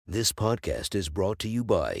This podcast is brought to you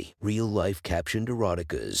by Real Life Captioned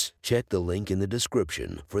Eroticas. Check the link in the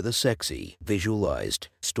description for the sexy, visualized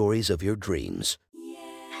stories of your dreams.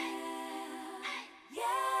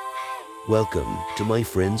 Welcome to my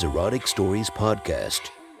friend's Erotic Stories podcast,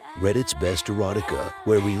 Reddit's Best Erotica,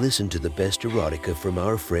 where we listen to the best erotica from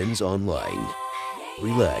our friends online.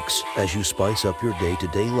 Relax as you spice up your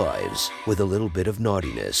day-to-day lives with a little bit of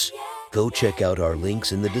naughtiness. Go check out our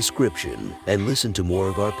links in the description and listen to more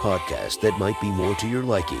of our podcast that might be more to your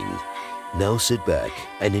liking. Now sit back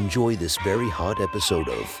and enjoy this very hot episode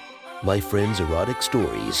of My Friend's Erotic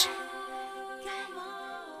Stories.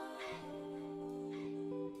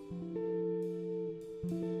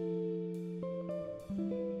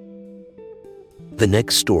 The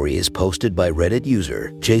next story is posted by Reddit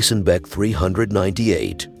user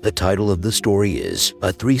JasonBeck398. The title of the story is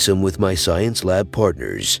A Threesome with My Science Lab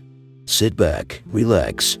Partners. Sit back,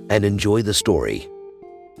 relax, and enjoy the story.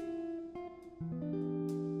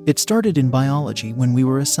 It started in biology when we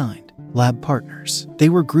were assigned lab partners. They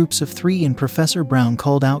were groups of 3 and Professor Brown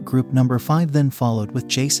called out group number 5, then followed with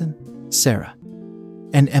Jason, Sarah,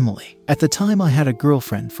 and Emily. At the time I had a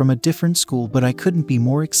girlfriend from a different school, but I couldn't be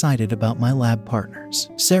more excited about my lab partners.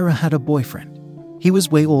 Sarah had a boyfriend. He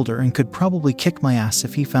was way older and could probably kick my ass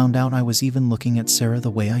if he found out I was even looking at Sarah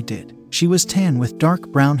the way I did. She was tan with dark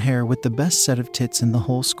brown hair with the best set of tits in the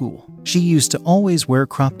whole school. She used to always wear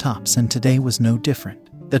crop tops, and today was no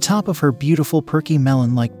different. The top of her beautiful perky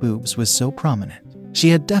melon-like boobs was so prominent. She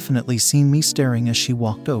had definitely seen me staring as she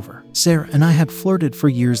walked over. Sarah and I had flirted for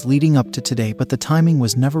years leading up to today, but the timing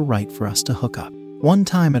was never right for us to hook up. One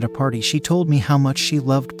time at a party, she told me how much she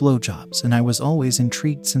loved blowjobs, and I was always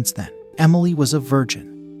intrigued since then. Emily was a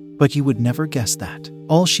virgin, but you would never guess that.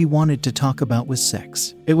 All she wanted to talk about was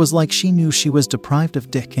sex. It was like she knew she was deprived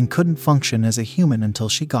of dick and couldn't function as a human until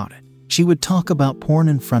she got it. She would talk about porn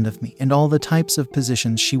in front of me and all the types of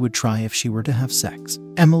positions she would try if she were to have sex.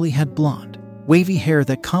 Emily had blonde, wavy hair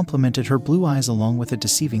that complemented her blue eyes along with a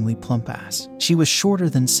deceivingly plump ass. She was shorter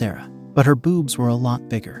than Sarah, but her boobs were a lot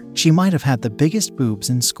bigger. She might have had the biggest boobs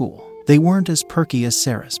in school. They weren't as perky as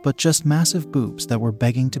Sarah's, but just massive boobs that were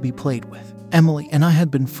begging to be played with. Emily and I had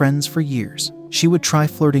been friends for years. She would try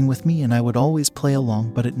flirting with me and I would always play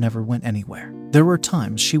along, but it never went anywhere. There were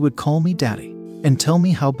times she would call me daddy and tell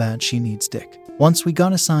me how bad she needs dick. Once we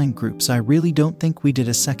got assigned groups, I really don't think we did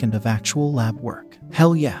a second of actual lab work.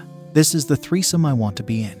 Hell yeah, this is the threesome I want to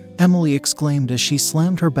be in, Emily exclaimed as she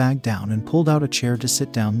slammed her bag down and pulled out a chair to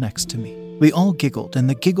sit down next to me. We all giggled, and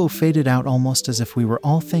the giggle faded out almost as if we were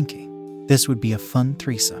all thinking this would be a fun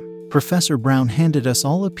threesome. Professor Brown handed us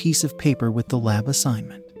all a piece of paper with the lab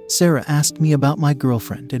assignment. Sarah asked me about my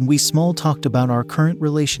girlfriend, and we small talked about our current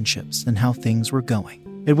relationships and how things were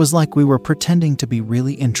going. It was like we were pretending to be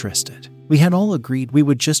really interested. We had all agreed we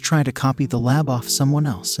would just try to copy the lab off someone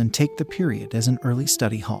else and take the period as an early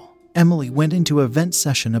study hall. Emily went into a vent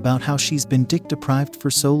session about how she's been dick deprived for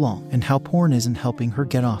so long and how porn isn't helping her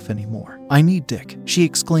get off anymore. "I need dick," she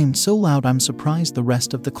exclaimed so loud I'm surprised the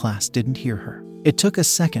rest of the class didn't hear her. It took a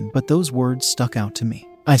second, but those words stuck out to me.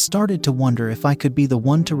 I started to wonder if I could be the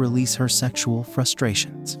one to release her sexual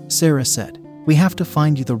frustrations. Sarah said, "We have to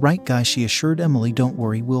find you the right guy," she assured Emily. "Don't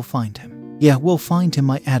worry, we'll find him." "Yeah, we'll find him,"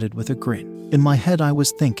 I added with a grin. In my head I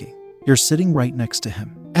was thinking, "You're sitting right next to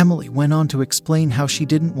him." Emily went on to explain how she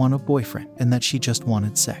didn't want a boyfriend and that she just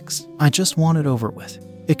wanted sex. "I just want it over with.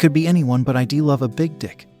 It could be anyone, but I do love a big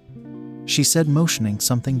dick," she said, motioning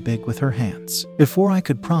something big with her hands. Before I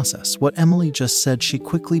could process what Emily just said, she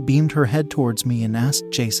quickly beamed her head towards me and asked,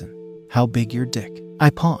 "Jason, how big your dick?" I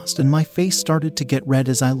paused and my face started to get red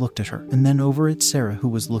as I looked at her and then over at Sarah, who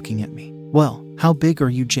was looking at me. "Well, how big are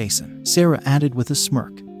you, Jason?" Sarah added with a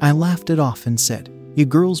smirk. I laughed it off and said, "You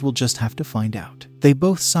girls will just have to find out." They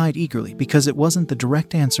both sighed eagerly because it wasn't the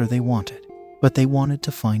direct answer they wanted, but they wanted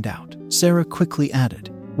to find out. Sarah quickly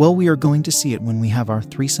added, "Well, we are going to see it when we have our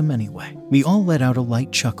threesome anyway." We all let out a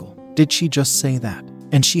light chuckle. Did she just say that?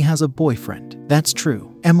 And she has a boyfriend? That's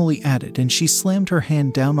true, Emily added, and she slammed her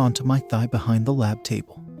hand down onto my thigh behind the lab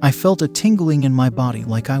table. I felt a tingling in my body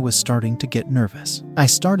like I was starting to get nervous. I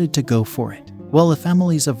started to go for it. "Well, if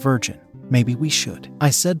Emily's a virgin, maybe we should,"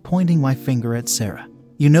 I said, pointing my finger at Sarah.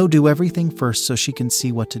 Do everything first so she can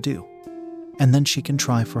see what to do, and then she can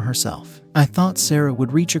try for herself." I thought Sarah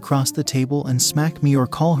would reach across the table and smack me or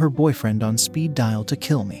call her boyfriend on speed dial to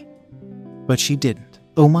kill me. But she didn't.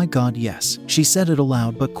 "Oh my God, yes," she said it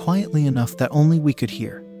aloud but quietly enough that only we could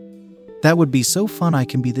hear. "That would be so fun. I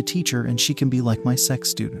can be the teacher and she can be like my sex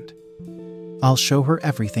student. I'll show her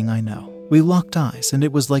everything I know." We locked eyes and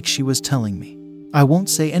it was like she was telling me, "I won't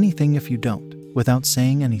say anything if you don't," without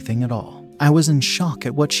saying anything at all. I was in shock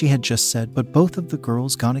at what she had just said, but both of the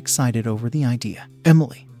girls got excited over the idea.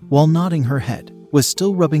 Emily, while nodding her head, was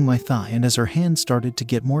still rubbing my thigh, and as her hand started to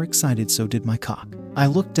get more excited, so did my cock. I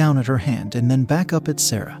looked down at her hand and then back up at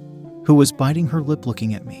Sarah, who was biting her lip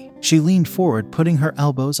looking at me. She leaned forward, putting her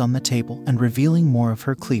elbows on the table and revealing more of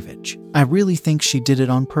her cleavage. I really think she did it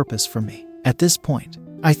on purpose for me. At this point,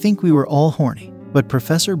 I think we were all horny, but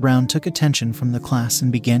Professor Brown took attention from the class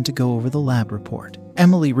and began to go over the lab report.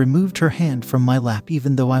 Emily removed her hand from my lap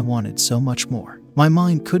even though I wanted so much more. My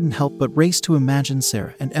mind couldn't help but race to imagine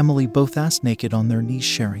Sarah and Emily both ass naked on their knees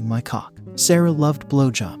sharing my cock. Sarah loved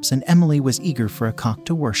blowjobs and Emily was eager for a cock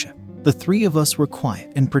to worship. The three of us were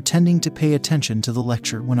quiet and pretending to pay attention to the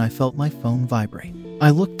lecture when I felt my phone vibrate. I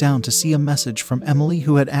looked down to see a message from Emily,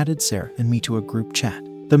 who had added Sarah and me to a group chat.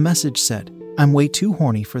 The message said, "I'm way too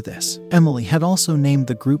horny for this." Emily had also named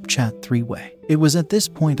the group chat three-way. It was at this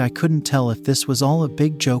point I couldn't tell if this was all a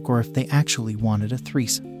big joke or if they actually wanted a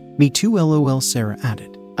threesome. "Me too, LOL," Sarah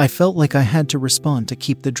added. I felt like I had to respond to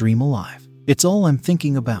keep the dream alive. "It's all I'm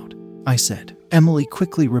thinking about," I said. Emily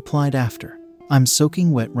quickly replied after, "I'm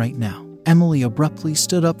soaking wet right now." Emily abruptly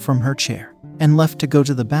stood up from her chair and left to go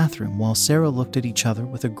to the bathroom while Sarah looked at each other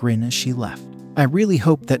with a grin as she left. I really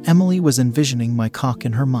hoped that Emily was envisioning my cock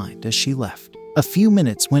in her mind as she left. A few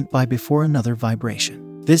minutes went by before another vibration.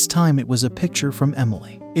 This time it was a picture from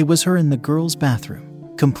Emily. It was her in the girls' bathroom,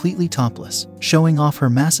 completely topless, showing off her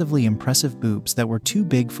massively impressive boobs that were too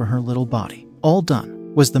big for her little body. "All done,"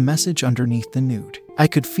 was the message underneath the nude. I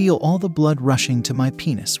could feel all the blood rushing to my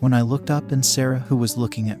penis when I looked up and Sarah, who was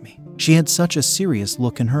looking at me. She had such a serious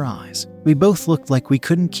look in her eyes. We both looked like we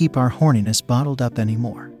couldn't keep our horniness bottled up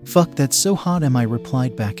anymore. "Fuck, that's so hot," I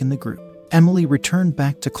replied back in the group. Emily returned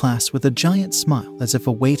back to class with a giant smile as if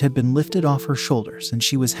a weight had been lifted off her shoulders, and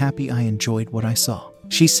she was happy I enjoyed what I saw.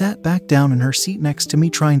 She sat back down in her seat next to me,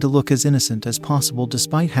 trying to look as innocent as possible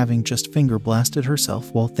despite having just finger blasted herself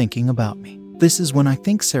while thinking about me. This is when I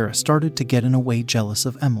think Sarah started to get in a way jealous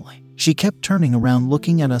of Emily. She kept turning around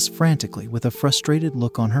looking at us frantically with a frustrated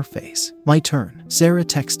look on her face. "My turn," Sarah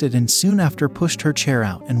texted, and soon after pushed her chair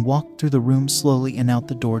out and walked through the room slowly and out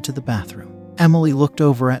the door to the bathroom. Emily looked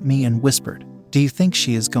over at me and whispered, "Do you think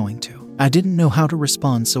she is going to?" I didn't know how to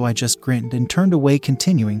respond, so I just grinned and turned away,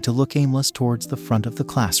 continuing to look aimless towards the front of the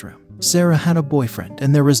classroom. Sarah had a boyfriend,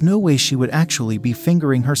 and there was no way she would actually be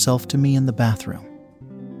fingering herself to me in the bathroom.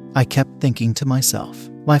 I kept thinking to myself.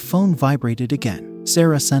 My phone vibrated again.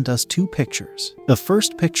 Sarah sent us 2 pictures. The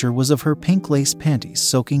first picture was of her pink lace panties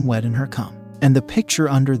soaking wet in her cum, and the picture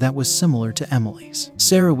under that was similar to Emily's.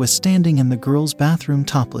 Sarah was standing in the girls' bathroom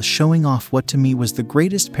topless, showing off what to me was the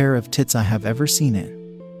greatest pair of tits I have ever seen in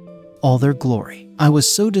all their glory. I was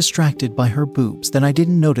so distracted by her boobs that I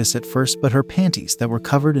didn't notice at first, but her panties that were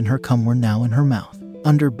covered in her cum were now in her mouth.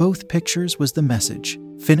 Under both pictures was the message,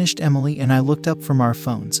 "Finished, Emily," and I looked up from our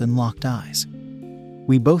phones and locked eyes.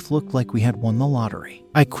 We both looked like we had won the lottery.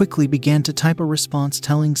 I quickly began to type a response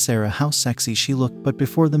telling Sarah how sexy she looked, but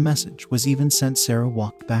before the message was even sent, Sarah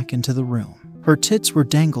walked back into the room. Her tits were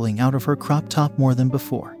dangling out of her crop top more than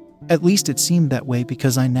before. At least it seemed that way,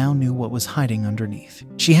 because I now knew what was hiding underneath.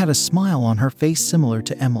 She had a smile on her face similar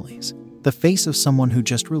to Emily's, the face of someone who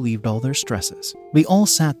just relieved all their stresses. We all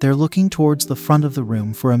sat there looking towards the front of the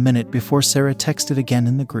room for a minute before Sarah texted again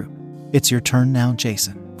in the group, "It's your turn now,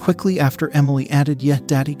 Jason." Quickly after, Emily added, "Yeah,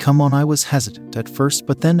 Daddy, come on." I was hesitant at first,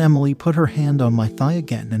 but then Emily put her hand on my thigh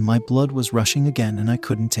again and my blood was rushing again and I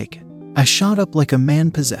couldn't take it. I shot up like a man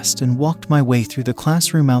possessed and walked my way through the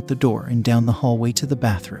classroom, out the door and down the hallway to the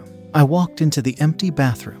bathroom. I walked into the empty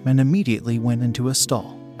bathroom and immediately went into a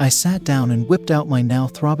stall. I sat down and whipped out my now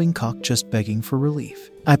throbbing cock, just begging for relief.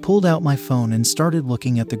 I pulled out my phone and started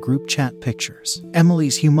looking at the group chat pictures.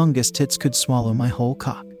 Emily's humongous tits could swallow my whole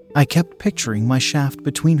cock. I kept picturing my shaft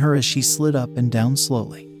between her as she slid up and down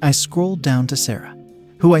slowly. I scrolled down to Sarah,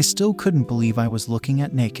 who I still couldn't believe I was looking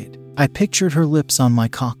at naked. I pictured her lips on my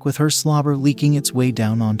cock with her slobber leaking its way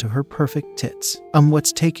down onto her perfect tits.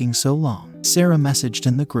 What's taking so long?" Sarah messaged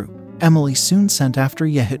in the group. Emily soon sent after,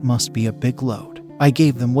 "Yeah, it must be a big load." I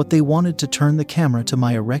gave them what they wanted to turn the camera to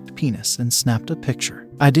my erect penis and snapped a picture.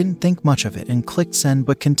 I didn't think much of it and clicked send,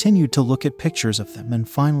 but continued to look at pictures of them and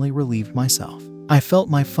finally relieved myself. I felt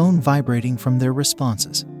my phone vibrating from their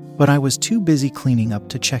responses, but I was too busy cleaning up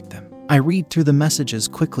to check them. I read through the messages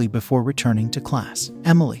quickly before returning to class.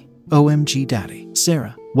 Emily, "OMG Daddy."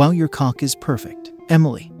 Sarah, "Wow, your cock is perfect."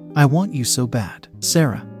 Emily, "I want you so bad."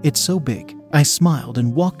 Sarah, "It's so big." I smiled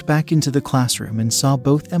and walked back into the classroom and saw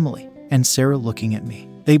both Emily and Sarah looking at me.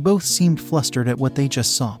 They both seemed flustered at what they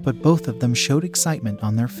just saw, but both of them showed excitement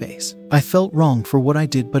on their face. I felt wrong for what I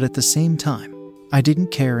did, but at the same time, I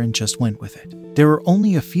didn't care and just went with it. There were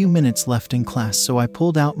only a few minutes left in class, so I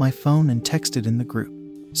pulled out my phone and texted in the group.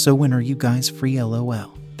 So when are you guys free,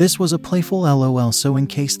 LOL? This was a playful LOL, so in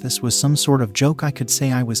case this was some sort of joke I could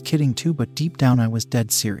say I was kidding too, but deep down I was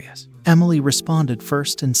dead serious. Emily responded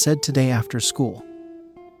first and said today after school.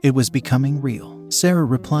 It was becoming real. Sarah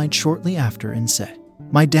replied shortly after and said,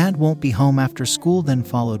 my dad won't be home after school, then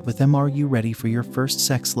followed with are you ready for your first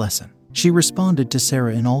sex lesson? She responded to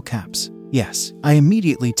Sarah in all caps. Yes. I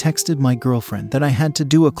immediately texted my girlfriend that I had to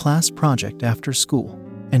do a class project after school,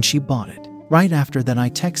 and she bought it. Right after that, I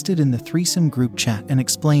texted in the threesome group chat and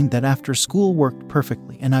explained that after school worked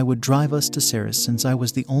perfectly and I would drive us to Sarah's since I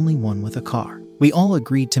was the only one with a car. We all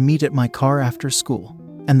agreed to meet at my car after school,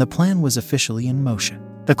 and the plan was officially in motion.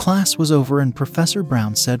 The class was over and Professor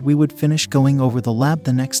Brown said we would finish going over the lab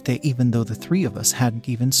the next day, even though the three of us hadn't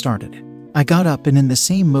even started it. I got up and in the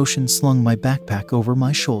same motion slung my backpack over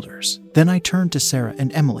my shoulders. Then I turned to Sarah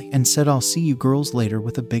and Emily and said, I'll see you girls later,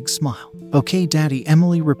 with a big smile. Okay, Daddy,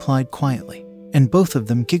 Emily replied quietly, and both of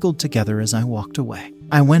them giggled together as I walked away.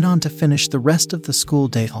 I went on to finish the rest of the school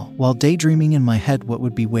day all while daydreaming in my head what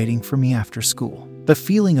would be waiting for me after school. The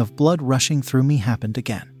feeling of blood rushing through me happened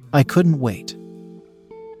again. I couldn't wait.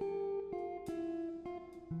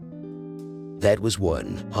 That was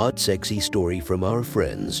one hot, sexy story from our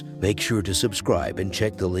friends. Make sure to subscribe and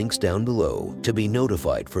check the links down below to be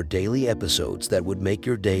notified for daily episodes that would make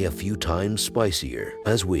your day a few times spicier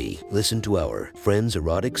as we listen to our friends'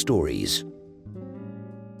 erotic stories.